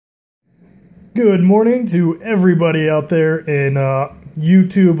Good morning to everybody out there in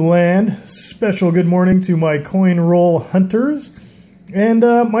YouTube land. Special good morning to my coin roll hunters and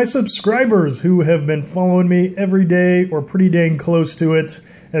my subscribers who have been following me every day or pretty dang close to it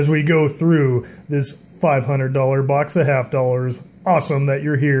as we go through this $500 box of half dollars. Awesome that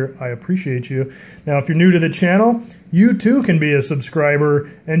you're here. I appreciate you. Now, if you're new to the channel, you too can be a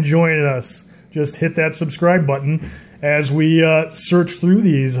subscriber and join us. Just hit that subscribe button as we search through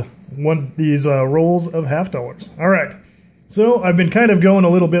these rolls of half dollars. All right, so I've been kind of going a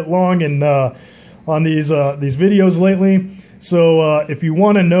little bit long and on these videos lately. So if you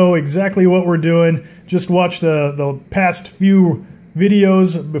want to know exactly what we're doing, just watch the past few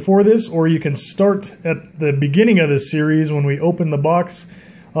videos before this, or you can start at the beginning of this series when we open the box,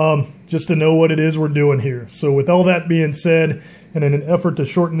 just to know what it is we're doing here. So with all that being said, and in an effort to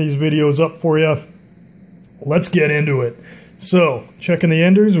shorten these videos up for you, let's get into it. So, checking the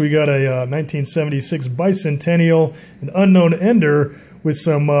enders, we got a 1976 Bicentennial, an unknown ender with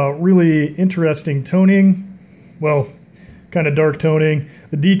some really interesting toning. Well, kind of dark toning.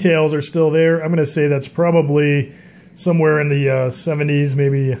 The details are still there. I'm going to say that's probably somewhere in the 70s,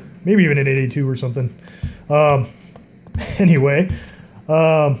 maybe even in 82 or something. Anyway,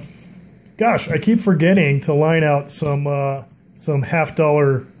 gosh, I keep forgetting to line out some half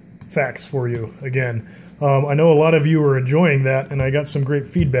dollar facts for you again. I know a lot of you are enjoying that, and I got some great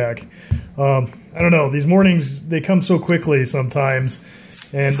feedback. I don't know, these mornings, they come so quickly sometimes,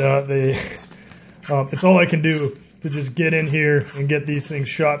 and it's all I can do to just get in here and get these things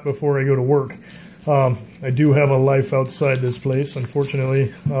shot before I go to work. I do have a life outside this place,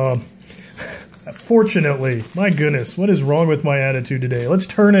 unfortunately. Fortunately, my goodness, what is wrong with my attitude today? Let's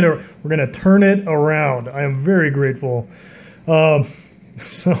turn it, we're going to turn it around. I am very grateful.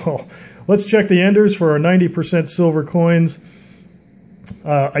 So let's check the enders for our 90% silver coins.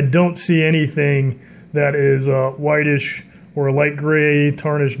 I don't see anything that is whitish or light gray,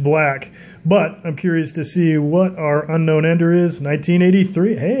 tarnished black, but I'm curious to see what our unknown ender is.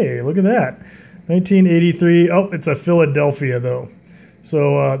 1983. Hey, look at that. 1983. Oh, it's a Philadelphia though.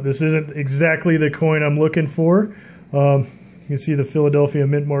 So this isn't exactly the coin I'm looking for. You can see the Philadelphia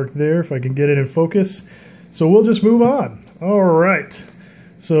mint mark there if I can get it in focus. So we'll just move on. All right.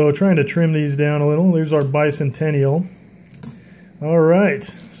 So trying to trim these down a little. There's our Bicentennial. All right.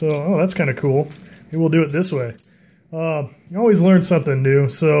 So, oh, that's kind of cool. Maybe we'll do it this way. You always learn something new.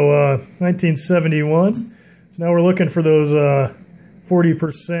 So 1971. So now we're looking for those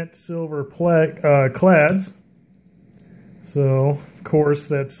 40% silver clads. So, of course,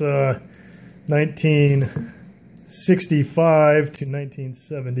 that's 1965 to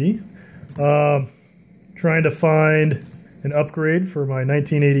 1970. Trying to find an upgrade for my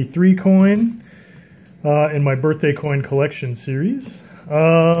 1983 coin in my birthday coin collection series.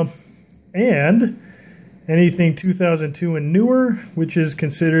 And anything 2002 and newer, which is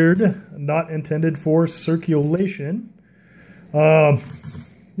considered not intended for circulation.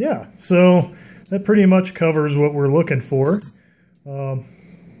 Yeah, so that pretty much covers what we're looking for.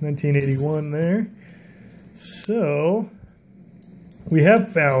 1981 there. So we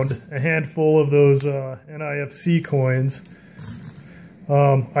have found a handful of those NIFC coins.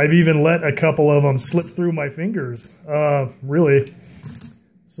 I've even let a couple of them slip through my fingers, really.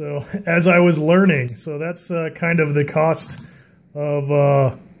 So as I was learning, so that's kind of the cost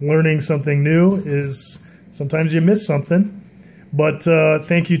of learning something new, is sometimes you miss something. But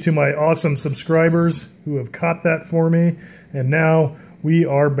thank you to my awesome subscribers who have caught that for me, and now we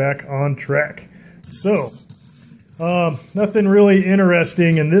are back on track. So nothing really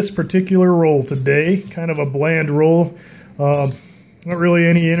interesting in this particular roll today. Kind of a bland roll. Not really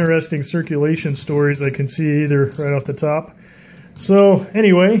any interesting circulation stories I can see either right off the top. So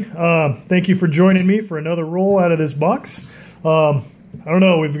anyway, thank you for joining me for another roll out of this box. I don't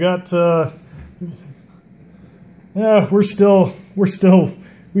know, we've got yeah, we still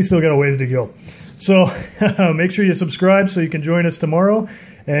got a ways to go. So make sure you subscribe so you can join us tomorrow.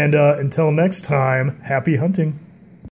 And until next time, happy hunting.